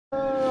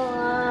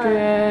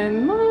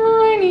Good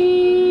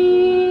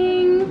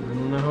morning. I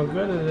don't know how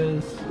good it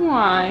is.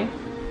 Why?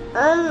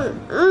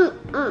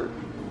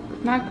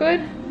 Not good?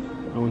 I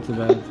went to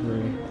bed at 3.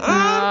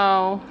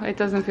 No, it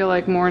doesn't feel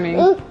like morning.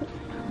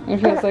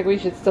 It feels like we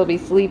should still be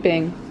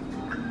sleeping.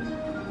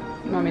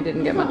 Mommy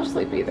didn't get much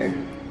sleep either.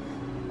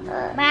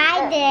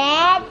 I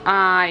did.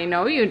 I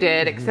know you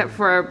did, except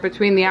for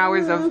between the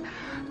hours of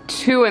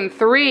 2 and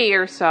 3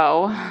 or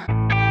so.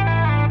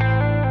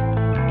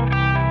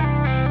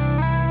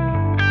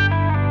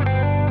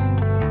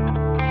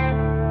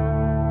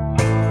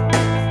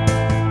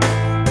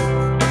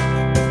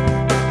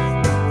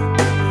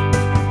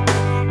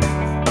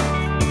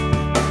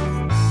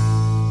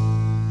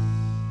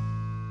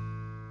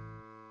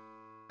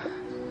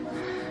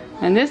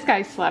 And this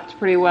guy slept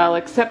pretty well,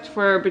 except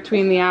for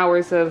between the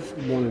hours of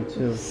 1 and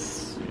 2.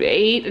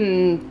 8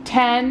 and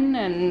 10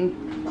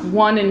 and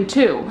 1 and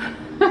 2.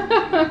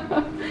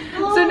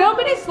 So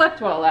nobody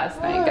slept well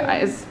last night,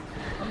 guys.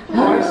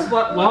 I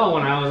slept well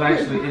when I was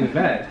actually in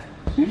bed.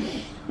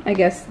 I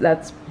guess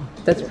that's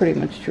pretty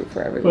much true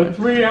for everyone. But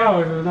 3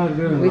 hours is not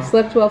good enough. We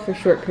slept well for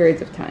short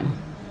periods of time.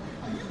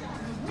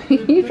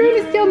 You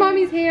trying to steal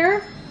Mommy's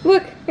hair?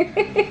 Look.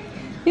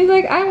 He's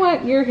like, I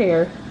want your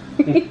hair.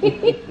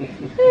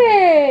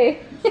 Hey!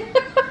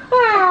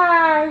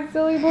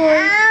 Silly boy.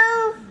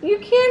 You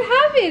can't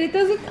have it. It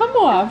doesn't come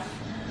off.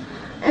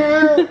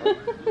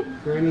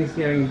 Granny's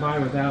getting by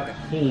without a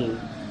cane.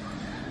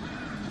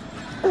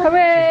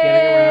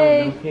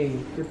 Hooray! She's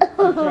getting around with no cane.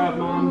 Good job,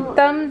 Mom.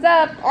 Thumbs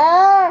up.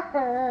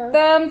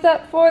 Thumbs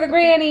up for the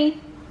granny.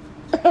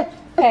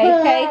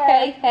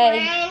 Hey.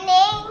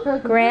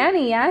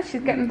 Granny, yeah,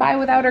 she's getting by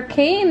without her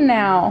cane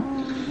now.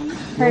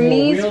 Her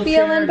knees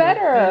feeling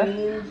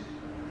better.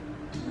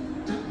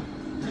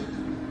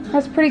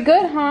 That's pretty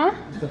good, huh?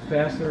 It's a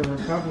faster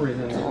recovery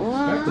than I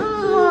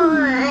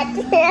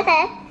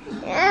expected.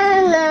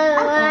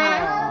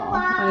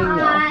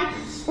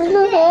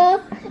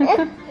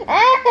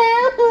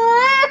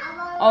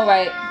 All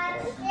right.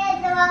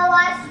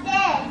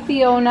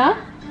 Fiona,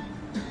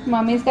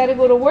 Mommy's got to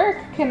go to work.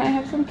 Can I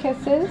have some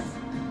kisses?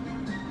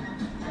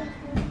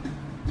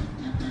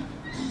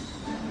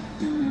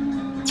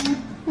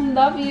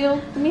 Love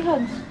you. Give me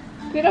hugs.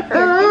 Get up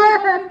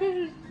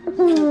here.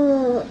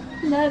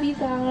 Love you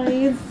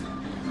guys.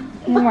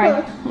 All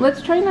right.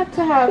 Let's try not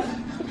to have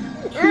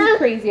too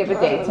crazy of a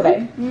day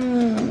today.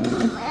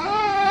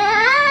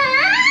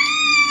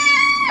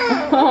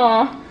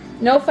 Oh,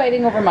 no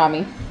fighting over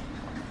Mommy.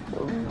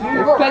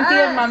 There's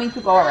plenty of Mommy to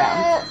go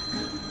around.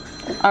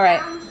 All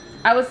right.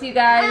 I will see you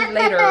guys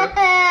later.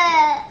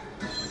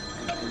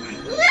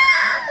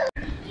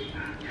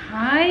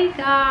 Hi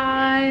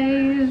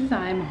guys.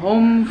 I'm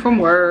home from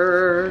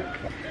work.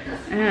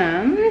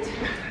 And look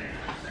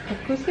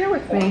who's here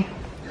with me.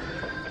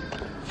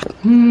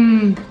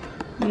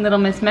 Little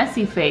Miss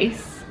Messy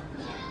Face.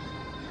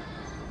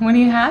 What are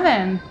you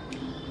having?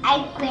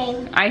 Ice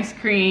cream. Ice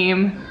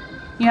cream.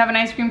 You having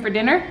ice cream for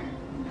dinner?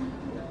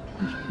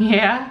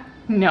 Yeah?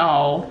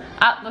 No.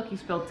 Ah, look, you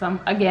spilled some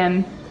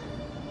again.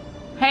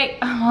 Hey,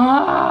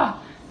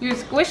 you're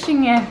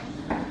squishing it.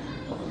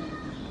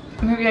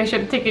 Maybe I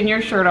should have taken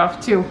your shirt off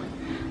too.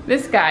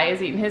 This guy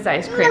is eating his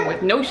ice cream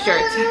with no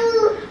shirt.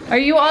 Are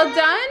you all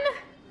done?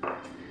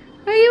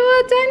 Are you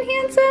all done,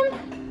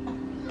 handsome?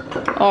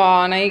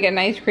 Oh, now you get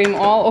ice cream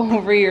all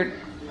over your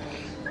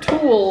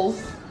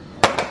tools.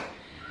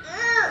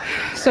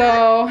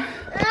 So,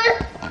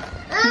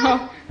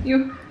 oh,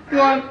 you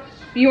want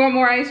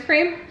more ice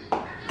cream?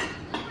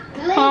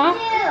 Huh?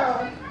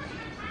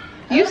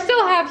 You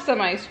still have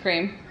some ice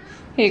cream.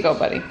 Here you go,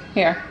 buddy.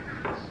 Here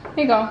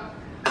you go.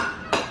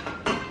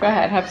 Go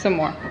ahead, have some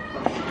more.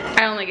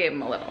 I only gave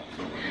him a little.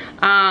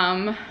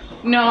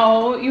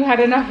 No, you had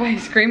enough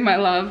ice cream, my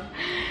love.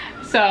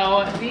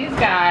 So these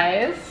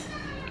guys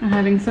are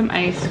having some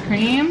ice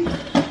cream.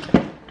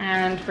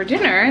 And for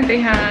dinner, they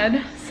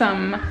had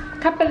some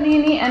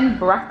capellini and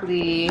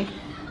broccoli.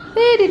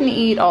 They didn't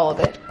eat all of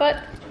it,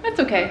 but that's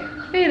okay.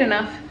 They ate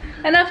enough.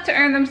 Enough to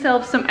earn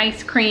themselves some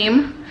ice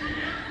cream.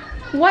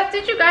 What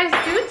did you guys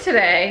do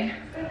today?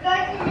 We're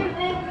going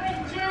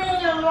to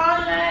the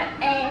Lana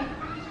and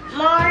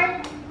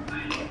Mark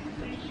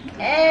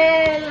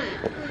and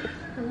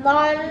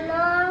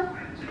Lana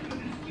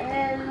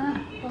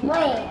and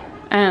Liam.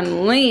 And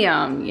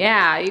Liam,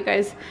 yeah, you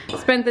guys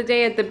spent the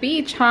day at the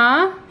beach,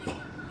 huh?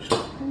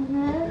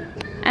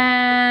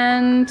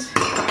 And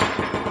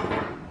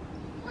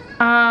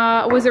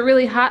was it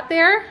really hot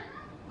there?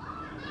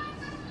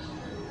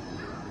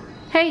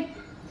 Hey,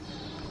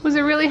 was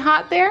it really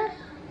hot there?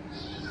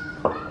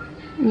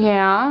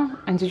 Yeah.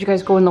 And did you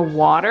guys go in the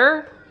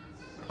water?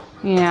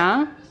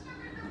 Yeah.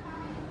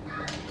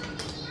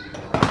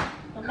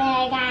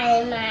 I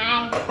got in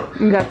my eyes.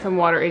 You got some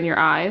water in your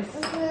eyes.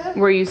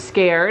 Were you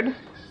scared?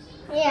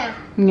 Yeah.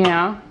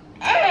 Yeah.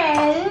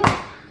 And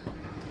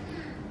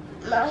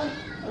Mom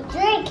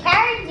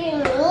carried me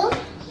and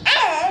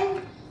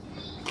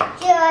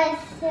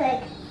just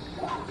like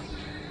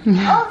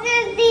over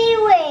the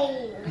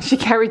waves. She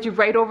carried you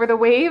right over the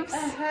waves?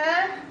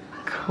 Uh-huh.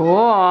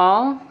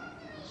 Cool.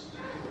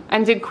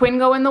 And did Quinn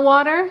go in the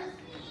water?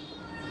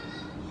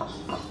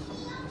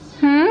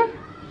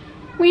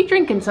 Were you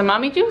drinking some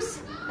mommy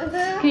juice?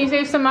 Can you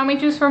save some mommy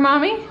juice for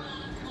mommy?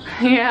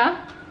 Yeah?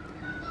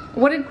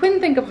 What did Quinn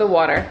think of the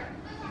water?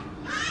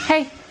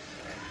 Hey,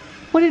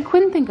 what did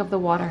Quinn think of the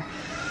water?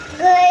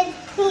 Good.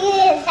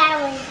 Yes,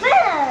 that was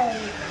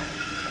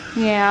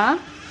good. Yeah?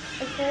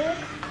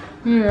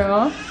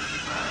 Yeah.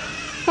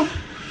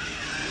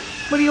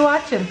 What are you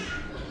watching?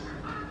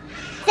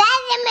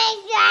 Sesame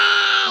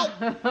Street!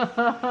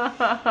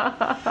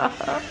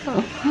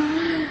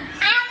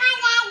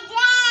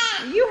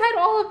 You had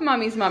all of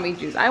mommy's mommy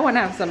juice. I want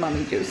to have some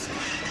mommy juice.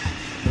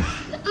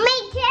 Me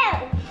too.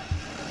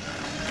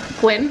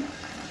 Quinn,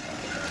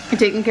 you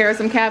taking care of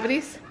some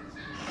cavities?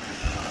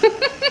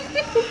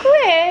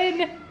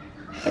 Quinn!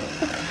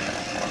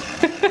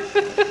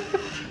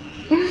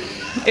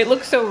 It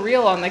looks so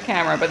real on the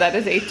camera, but that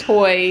is a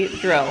toy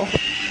drill.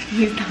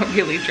 He's not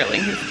really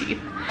drilling his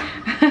teeth.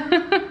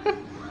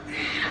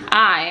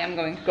 I am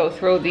going to go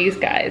throw these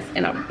guys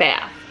in a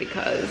bath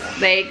because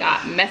they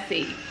got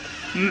messy.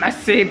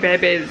 Messy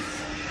babies.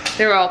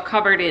 They're all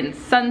covered in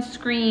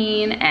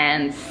sunscreen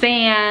and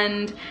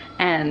sand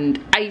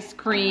and ice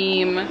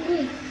cream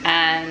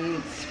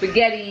and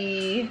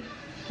spaghetti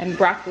and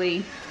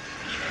broccoli.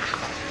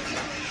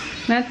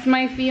 That's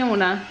my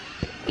Fiona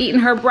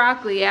eating her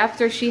broccoli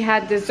after she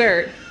had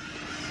dessert.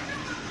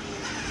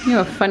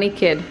 You're a funny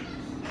kid.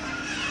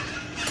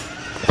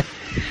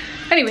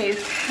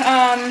 Anyways,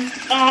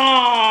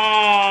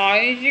 oh,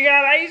 you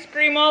got ice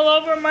cream all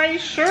over my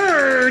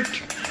shirt.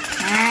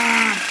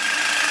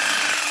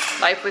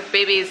 Life with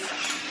babies,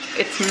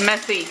 it's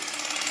messy.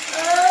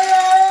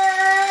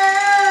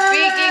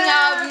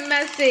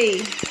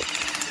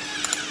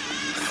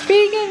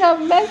 Speaking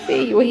of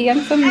messy, you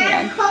handsome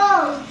man. I'm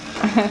cold.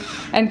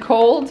 And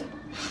cold?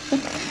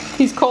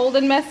 He's cold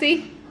and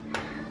messy?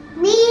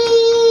 Me.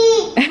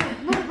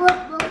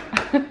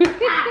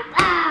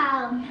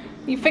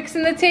 You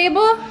fixing the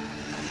table?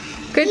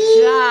 Good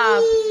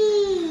job.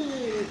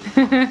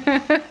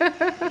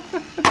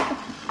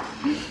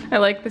 I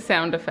like the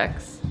sound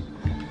effects.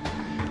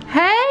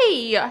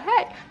 Hey,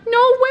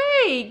 no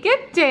way,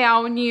 get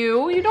down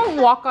you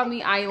don't walk on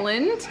the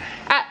island.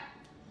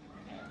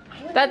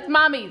 That's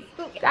mommy's,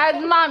 all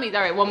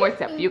right, one more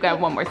sip, you got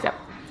one more sip.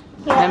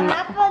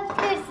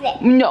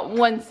 No,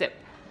 one sip.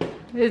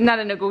 It's not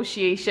a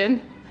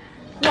negotiation.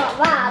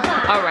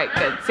 All right,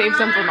 good, save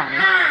some for mommy.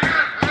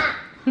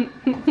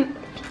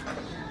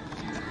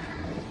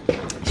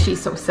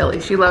 She's so silly,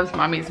 she loves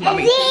mommy's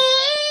mommy too.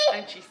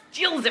 And she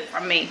steals it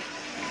from me.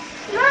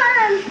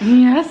 Mom.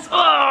 Yes.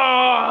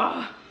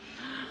 Oh.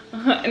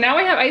 Now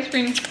I have ice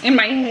cream in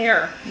my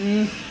hair.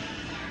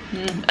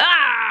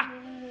 Ah.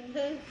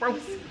 Gross.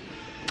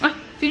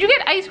 Did you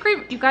get ice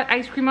cream? You got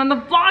ice cream on the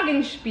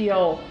vlogging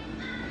spiel.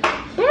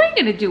 What am I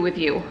gonna do with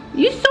you?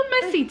 You're so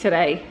messy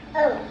today.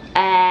 Oh.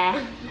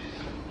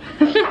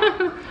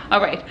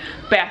 All right,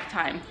 bath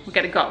time. We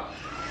gotta go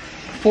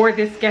before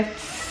this gets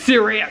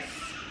serious.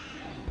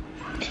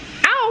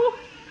 Ow!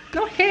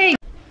 No, hey.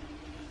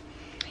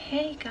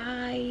 Hey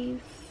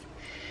guys,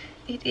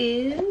 it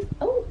is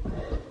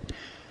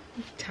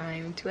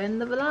time to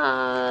end the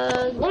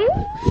vlog.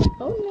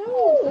 Oh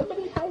no,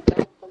 somebody hides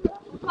out from the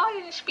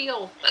vlogging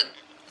spiel.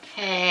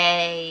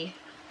 Hey,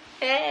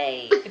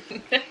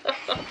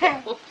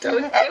 don't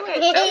do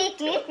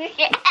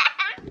it.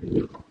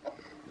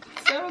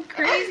 Some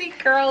crazy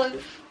girl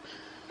is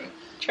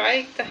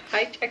trying to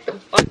hijack the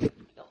vlogging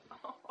spiel.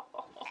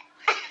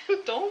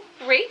 Don't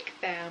break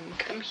them.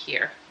 Come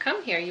here,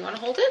 you wanna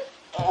hold it?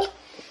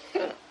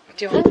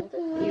 Do you want to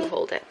hold it? You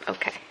hold it.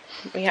 Okay.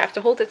 We have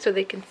to hold it so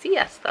they can see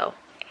us though.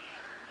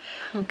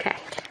 Okay.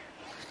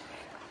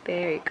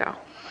 There you go.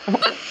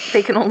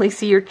 They can only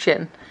see your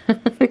chin.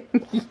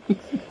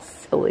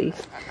 Silly.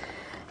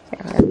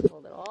 Here, I'm going to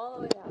hold it all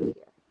the way out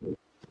here.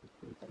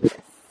 Like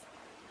this.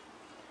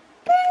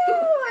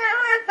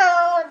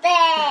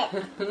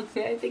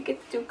 I think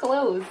it's too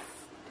close.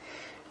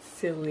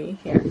 Silly.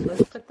 Here,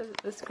 let's put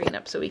the screen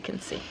up so we can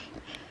see.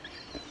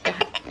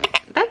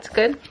 That's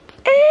good.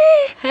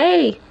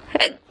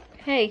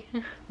 Hey,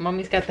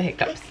 mommy's got the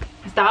hiccups.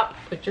 Stop,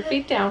 put your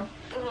feet down.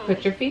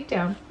 Put your feet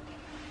down.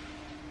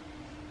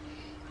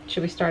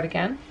 Should we start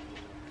again?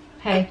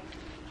 Hey,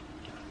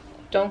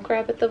 don't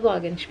grab at the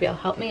vlogging spiel.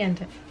 Help me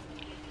end it.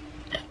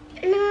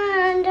 No,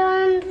 I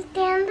don't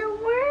understand the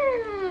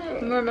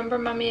word. Remember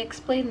mommy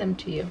explained them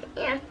to you.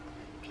 Yeah.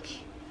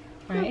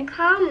 Right?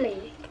 Call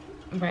me.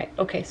 Right,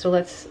 okay, so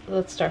let's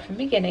start from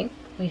the beginning.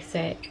 We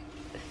say,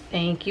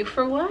 thank you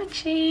for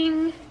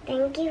watching.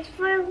 Thank you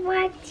for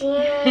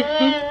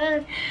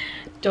watching.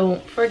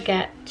 Don't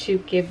forget to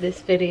give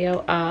this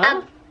video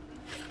a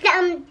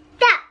thumbs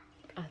up.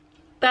 A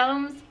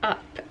thumbs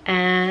up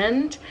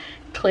and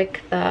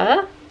click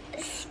the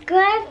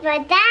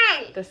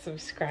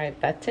subscribe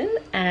button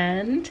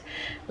and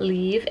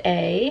leave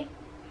a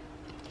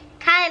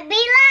comment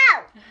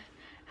below.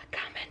 A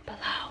comment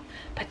below.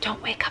 But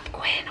don't wake up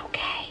Quinn,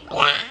 okay?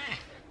 Yeah.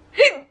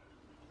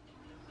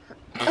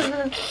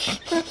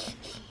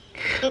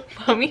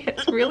 Mommy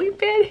has really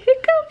bad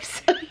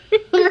hiccups.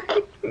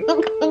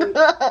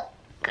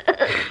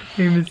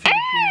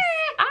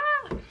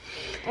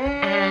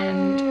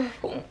 And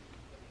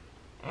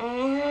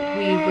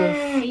we will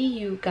see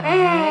you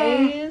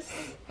guys.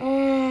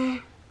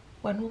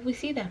 When will we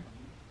see them?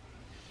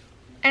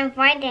 On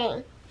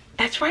Friday.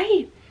 That's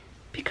right,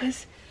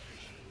 because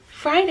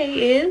Friday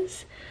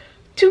is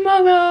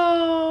tomorrow.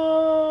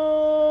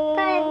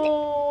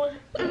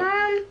 But,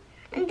 Mom,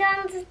 I don't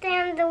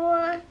understand the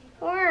word.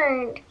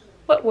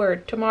 What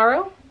word?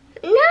 Tomorrow?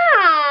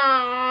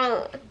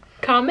 No.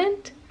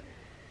 Comment?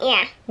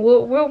 Yeah.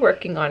 We're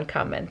working on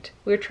comment.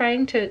 We're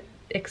trying to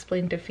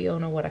explain to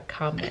Fiona what a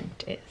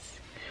comment is.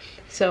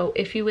 So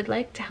if you would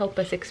like to help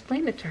us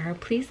explain it to her,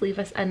 please leave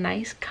us a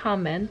nice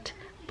comment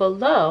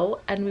below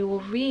and we will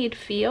read,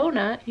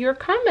 Fiona, your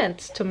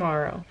comments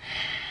tomorrow.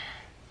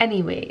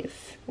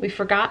 Anyways, we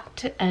forgot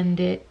to end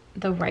it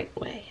the right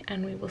way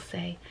and we will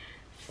say,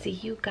 see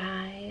you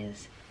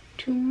guys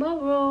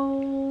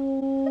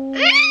tomorrow.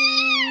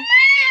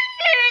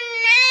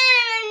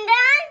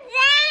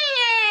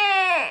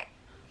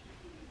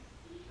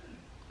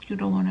 You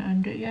don't want to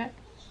end it yet?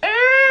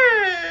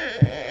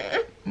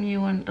 You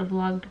want the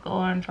vlog to go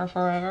on for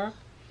forever?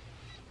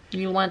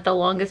 You want the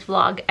longest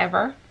vlog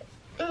ever?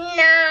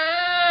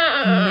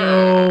 No.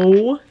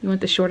 You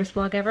want the shortest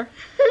vlog ever?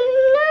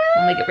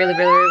 We'll make it really,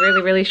 really,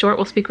 really, really short.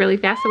 We'll speak really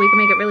fast so we can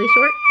make it really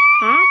short.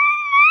 Huh?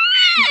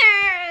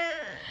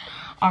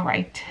 All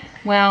right.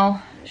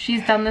 Well,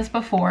 she's done this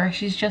before.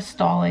 She's just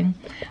stalling.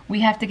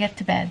 We have to get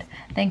to bed.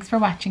 Thanks for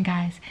watching,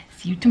 guys.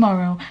 See you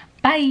tomorrow.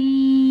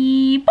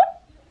 Bye.